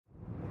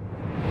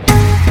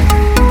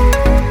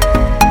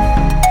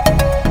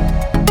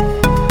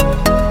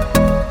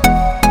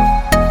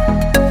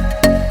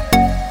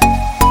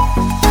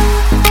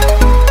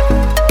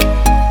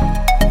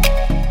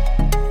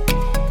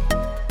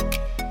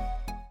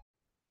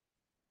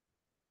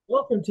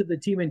welcome to the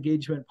Team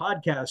Engagement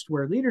Podcast,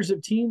 where leaders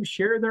of teams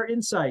share their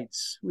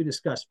insights. We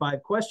discuss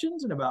 5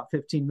 questions in about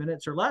 15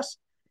 minutes or less.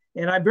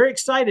 And I'm very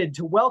excited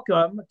to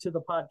welcome to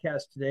the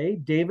podcast today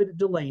David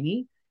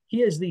Dulany.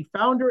 He is the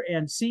founder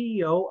and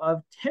CEO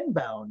of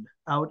Tenbound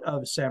out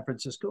of San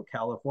Francisco,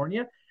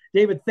 California.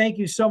 David, thank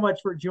you so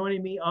much for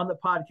joining me on the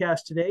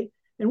podcast today.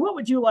 And what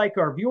would you like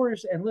our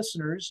viewers and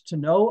listeners to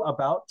know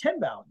about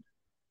Tenbound?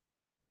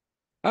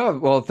 Oh,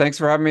 well, thanks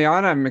for having me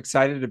on. I'm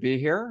excited to be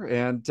here.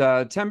 And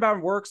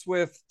Tenbound works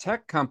with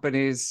tech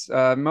companies,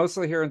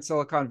 mostly here in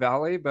Silicon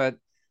Valley, but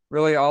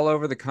really all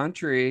over the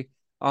country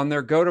on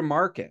their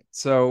go-to-market.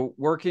 So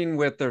working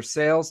with their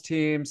sales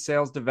team,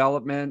 sales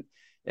development,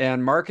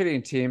 and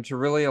marketing team to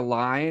really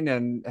align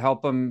and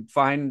help them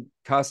find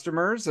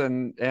customers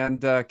and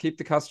keep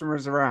the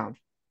customers around.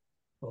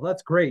 Well,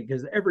 that's great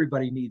because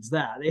everybody needs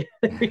that.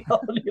 We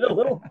all need a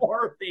little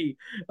more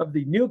of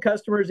the new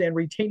customers and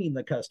retaining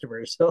the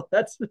customers. So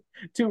that's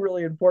two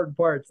really important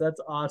parts. That's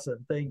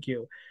awesome. Thank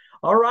you.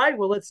 All right.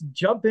 Well, let's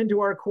jump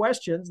into our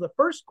questions. The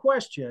first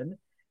question,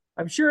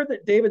 I'm sure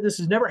that David, this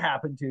has never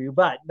happened to you,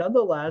 but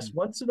nonetheless,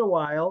 once in a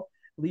while,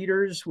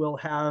 leaders will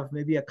have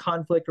maybe a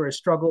conflict or a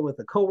struggle with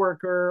a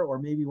coworker or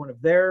maybe one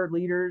of their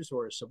leaders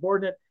or a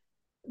subordinate.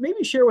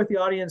 Maybe share with the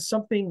audience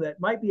something that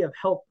might be of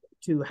help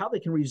to how they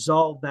can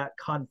resolve that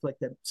conflict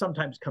that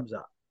sometimes comes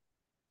up.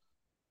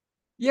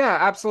 Yeah,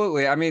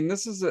 absolutely. I mean,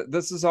 this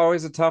is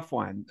always a tough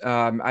one.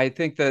 I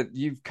think that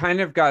you've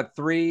kind of got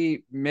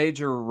three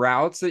major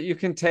routes that you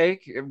can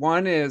take.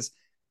 One is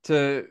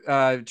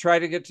to try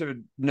to get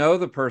to know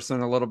the person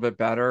a little bit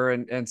better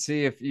and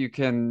see if you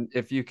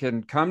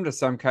can come to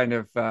some kind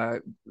of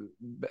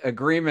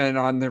agreement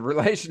on the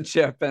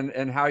relationship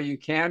and how you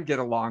can get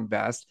along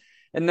best.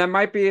 And that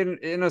might be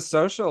in a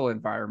social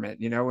environment.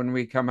 You know, when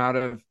we come out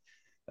of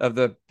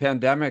the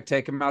pandemic,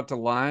 take them out to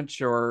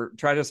lunch or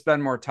try to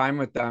spend more time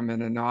with them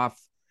in an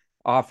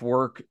off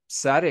work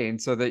setting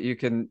so that you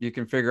can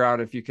figure out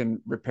if you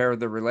can repair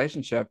the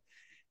relationship.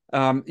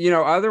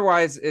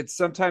 Otherwise it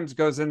sometimes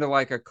goes into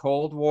like a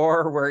cold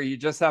war where you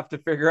just have to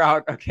figure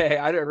out, okay,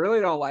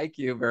 really don't like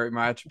you very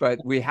much, but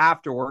we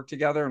have to work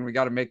together and we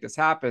got to make this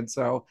happen.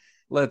 So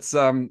let's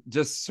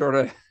just sort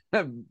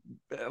of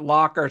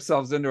lock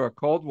ourselves into a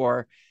cold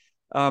war.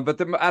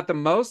 But at the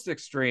most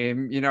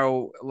extreme,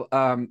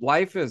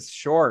 life is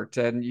short,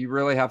 and you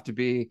really have to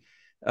be,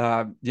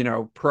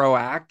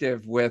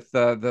 proactive with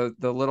the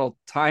little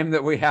time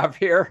that we have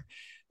here.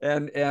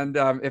 And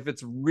if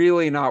it's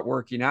really not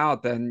working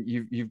out, then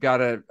you've got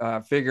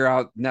to figure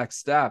out next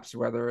steps,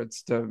 whether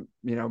it's to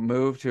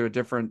move to a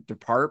different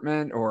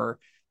department or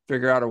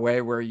figure out a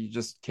way where you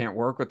just can't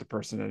work with the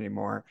person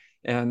anymore.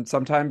 And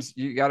sometimes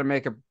you got to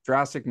make a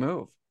drastic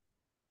move.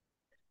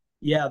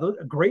 Yeah, those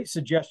are great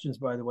suggestions,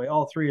 by the way.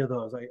 All three of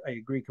those, I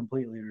agree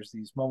completely. There's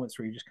these moments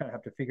where you just kind of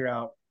have to figure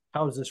out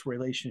how is this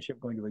relationship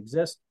going to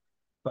exist.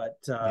 But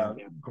Yeah.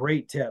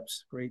 great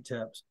tips, great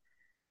tips.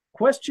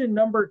 Question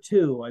number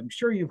two. I'm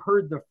sure you've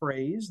heard the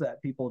phrase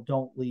that people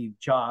don't leave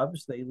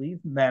jobs, they leave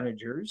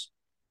managers.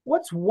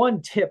 What's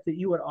one tip that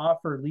you would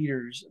offer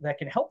leaders that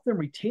can help them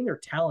retain their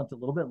talent a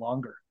little bit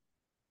longer?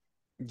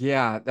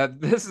 Yeah, that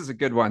this is a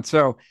good one.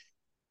 So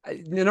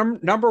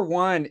number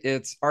one,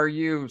 it's are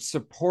you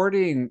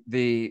supporting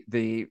the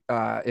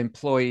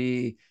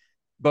employee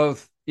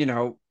both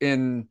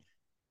in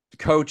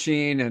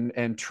coaching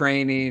and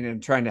training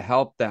and trying to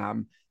help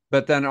them,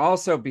 but then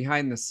also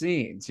behind the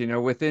scenes,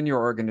 within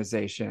your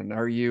organization,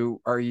 are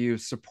you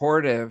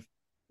supportive,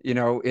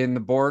 in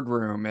the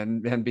boardroom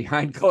and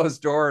behind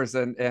closed doors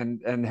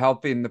and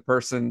helping the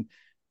person,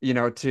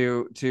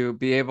 to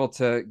be able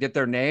to get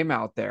their name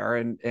out there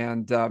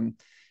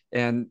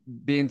and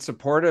being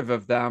supportive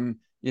of them,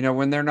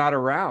 when they're not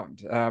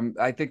around.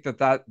 I think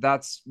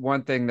that's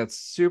one thing that's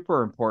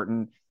super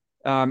important.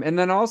 And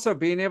then also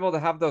being able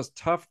to have those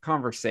tough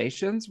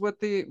conversations with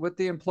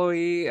the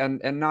employee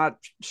and not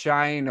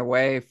shying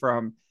away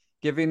from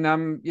giving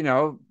them,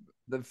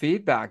 the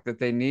feedback that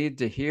they need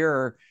to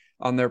hear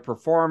on their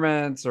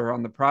performance or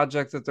on the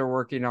project that they're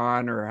working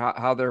on or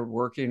how they're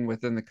working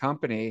within the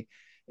company.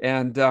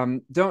 And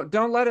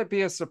don't let it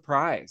be a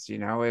surprise.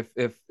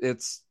 If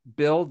it's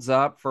builds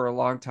up for a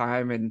long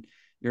time and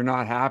you're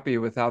not happy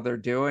with how they're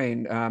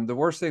doing, the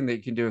worst thing that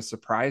you can do is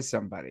surprise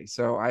somebody.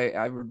 So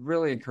I would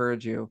really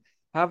encourage you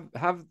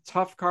have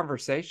tough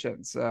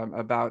conversations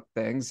about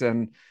things,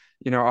 and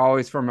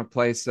always from a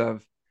place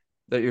of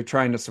that you're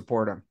trying to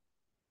support them.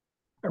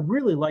 I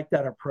really like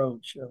that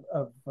approach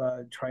of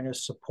trying to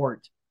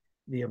support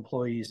the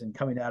employees and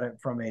coming at it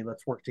from a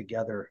let's work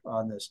together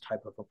on this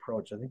type of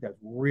approach. I think that's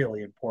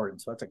really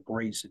important. So that's a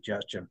great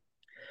suggestion.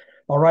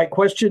 All right,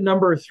 question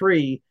number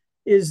three.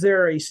 Is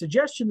there a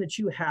suggestion that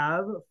you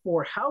have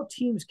for how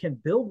teams can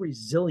build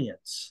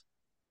resilience?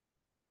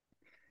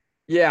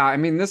 Yeah, I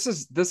mean, this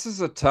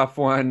is a tough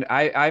one.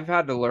 I've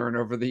had to learn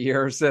over the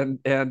years, and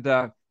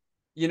I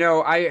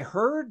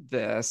heard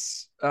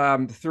this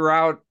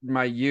throughout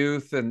my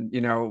youth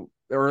and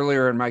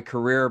earlier in my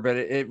career, but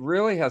it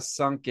really has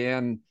sunk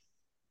in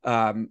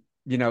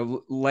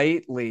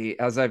lately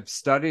as I've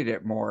studied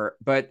it more,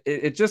 but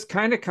it just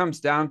kind of comes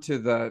down to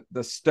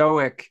the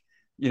stoic,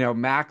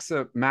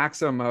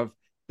 maxim of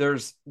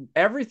there's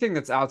everything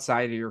that's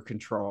outside of your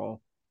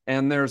control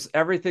and there's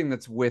everything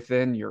that's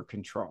within your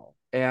control.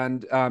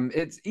 And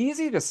it's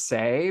easy to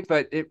say,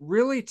 but it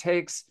really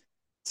takes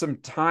some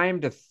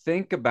time to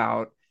think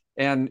about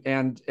and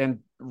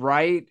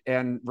write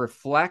and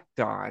reflect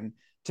on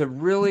to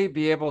really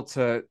be able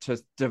to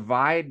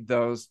divide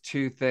those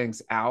two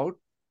things out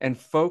and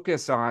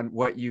focus on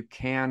what you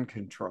can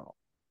control.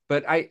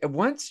 But I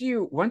once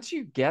you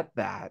get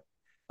that,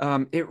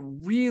 it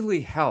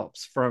really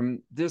helps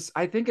from this.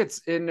 I think it's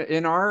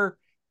in our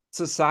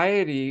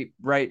society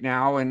right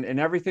now and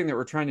everything that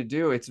we're trying to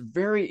do, it's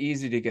very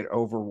easy to get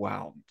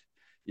overwhelmed.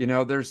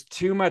 There's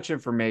too much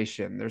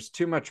information, there's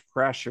too much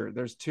pressure,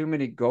 there's too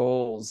many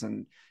goals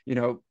and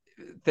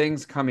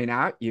things coming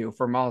at you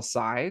from all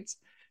sides.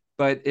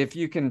 But if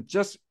you can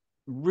just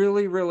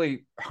really,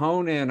 really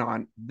hone in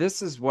on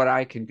this is what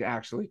I can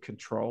actually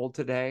control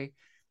today,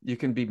 you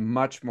can be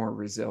much more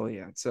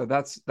resilient. So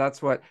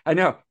that's what I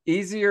know.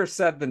 Easier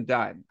said than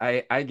done.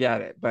 I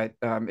get it, but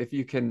if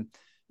you can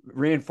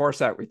reinforce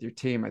that with your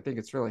team, I think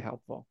it's really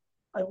helpful.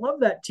 I love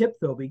that tip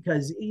though,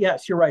 because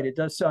yes, you're right. It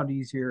does sound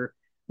easier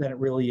than it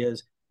really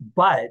is,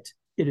 but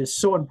it is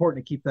so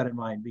important to keep that in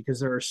mind because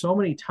there are so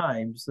many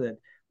times that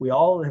we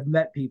all have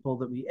met people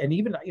that and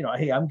even,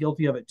 hey, I'm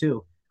guilty of it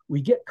too.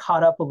 We get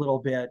caught up a little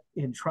bit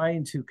in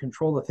trying to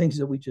control the things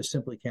that we just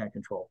simply can't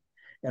control.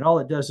 And all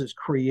it does is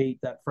create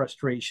that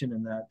frustration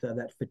and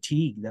that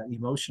fatigue, that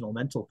emotional,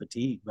 mental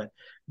fatigue. But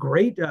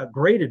great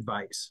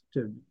advice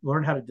to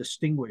learn how to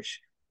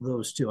distinguish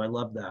those two. I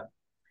love that.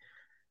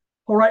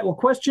 All right. Well,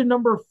 question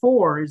number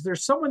 4, is there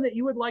someone that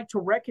you would like to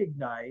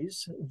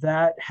recognize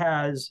that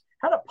has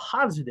had a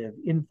positive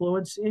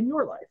influence in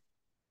your life?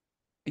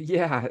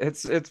 Yeah,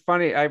 it's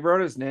funny. I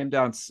wrote his name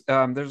down.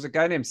 There's a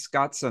guy named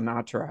Scott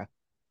Sinatra,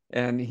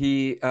 and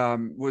he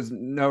was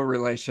no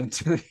relation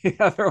to the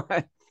other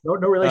one. No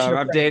relation.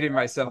 I'm dating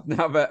myself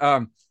now, but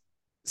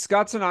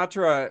Scott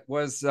Sinatra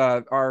was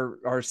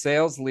our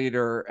sales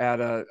leader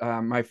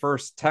at my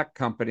first tech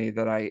company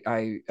that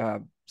I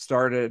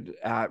started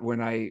at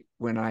when I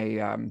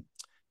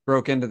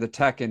broke into the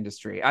tech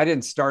industry. I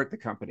didn't start the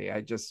company.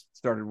 I just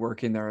started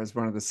working there as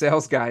one of the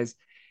sales guys,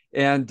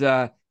 and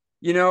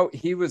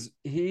he was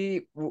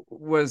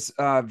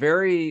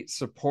very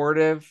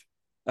supportive.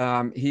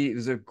 He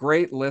was a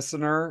great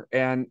listener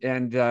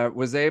and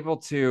was able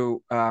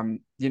to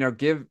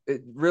give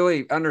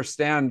really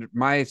understand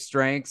my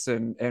strengths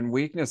and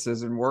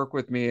weaknesses and work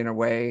with me in a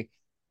way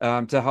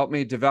to help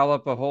me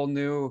develop a whole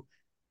new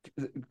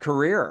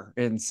career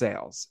in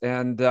sales.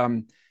 And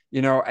on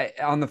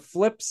the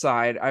flip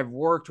side, I've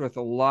worked with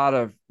a lot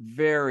of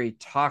very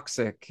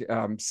toxic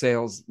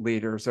sales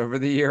leaders over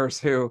the years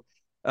who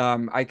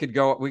we could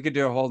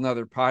do a whole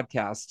nother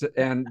podcast,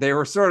 and they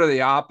were sort of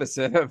the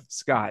opposite of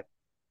Scott.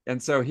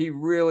 And so he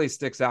really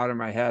sticks out in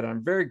my head.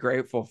 I'm very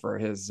grateful for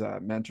his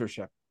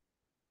mentorship.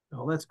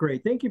 Oh, that's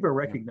great. Thank you for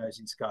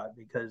recognizing Scott,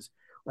 because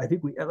I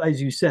think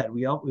as you said,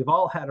 we've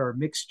all had our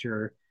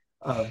mixture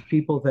of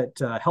people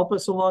that help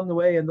us along the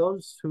way and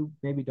those who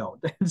maybe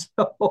don't. And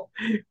so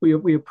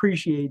we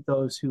appreciate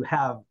those who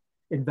have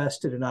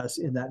invested in us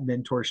in that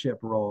mentorship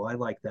role. I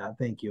like that.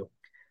 Thank you.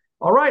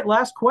 All right,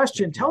 last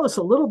question. Tell us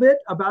a little bit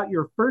about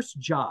your first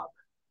job.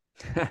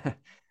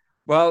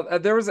 Well,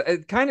 there was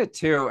kind of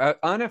two.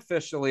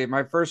 Unofficially,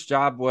 my first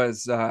job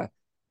was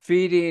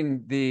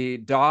feeding the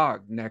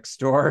dog next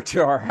door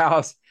to our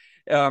house,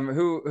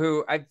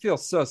 who I feel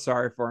so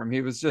sorry for him.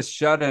 He was just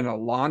shut in a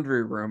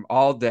laundry room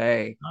all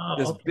day. Oh,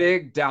 This okay.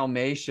 big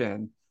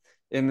Dalmatian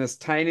in this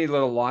tiny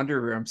little laundry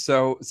room.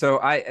 So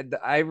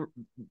I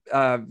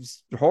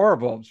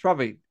horrible. It's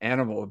probably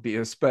animal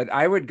abuse, but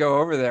I would go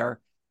over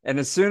there, and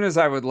as soon as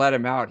I would let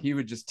him out, he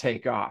would just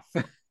take off,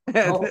 Oh,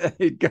 and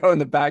he'd go in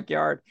the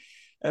backyard,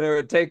 and it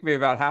would take me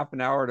about half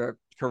an hour to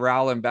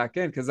corral him back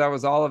in because that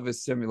was all of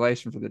his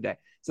stimulation for the day.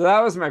 So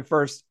that was my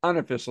first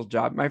unofficial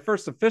job. My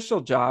first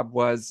official job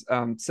was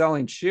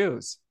selling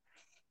shoes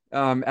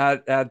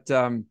at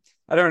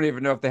I don't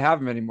even know if they have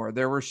them anymore.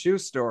 There were shoe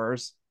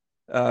stores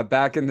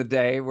back in the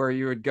day where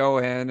you would go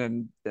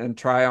in and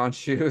try on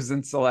shoes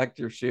and select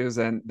your shoes,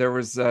 and there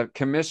was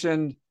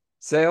commissioned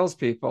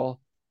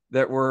salespeople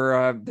that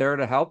were there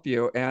to help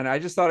you. And I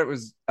just thought it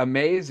was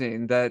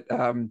amazing that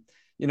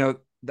you know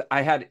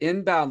I had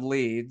inbound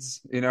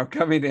leads,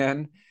 coming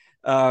in,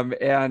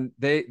 and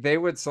they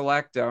would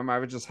select them. I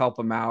would just help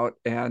them out,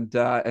 and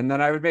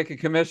then I would make a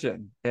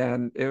commission,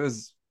 and it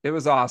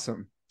was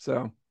awesome.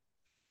 So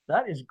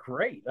that is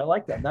great. I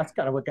like that. And that's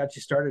kind of what got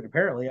you started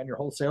apparently on your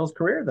whole sales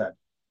career then.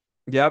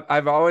 yep,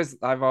 I've always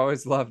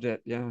loved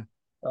it. Yeah.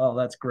 Oh,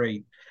 that's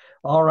great.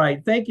 All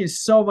right. Thank you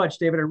so much,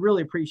 David. I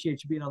really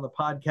appreciate you being on the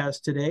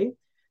podcast today.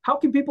 How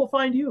can people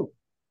find you?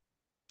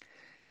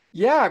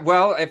 Yeah,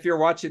 well, if you're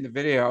watching the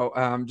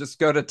video, just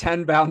go to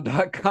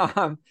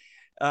tenbound.com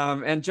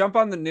and jump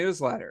on the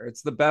newsletter.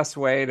 It's the best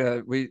way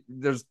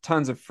there's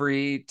tons of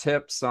free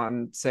tips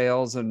on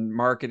sales and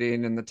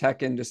marketing in the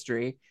tech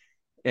industry.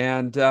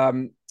 and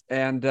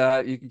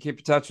you can keep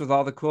in touch with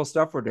all the cool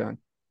stuff we're doing.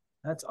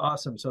 That's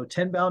awesome. So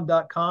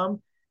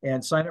tenbound.com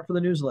and sign up for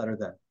the newsletter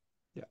then.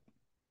 Yeah.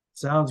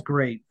 Sounds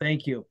great.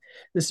 Thank you.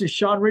 This is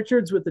Sean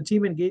Richards with the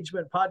Team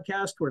Engagement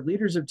Podcast, where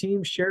leaders of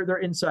teams share their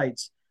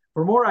insights.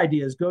 For more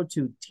ideas, go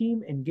to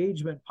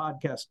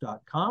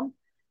teamengagementpodcast.com.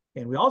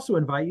 And we also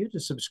invite you to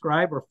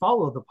subscribe or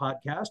follow the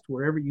podcast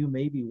wherever you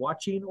may be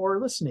watching or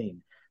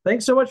listening.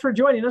 Thanks so much for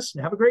joining us,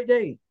 and have a great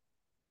day.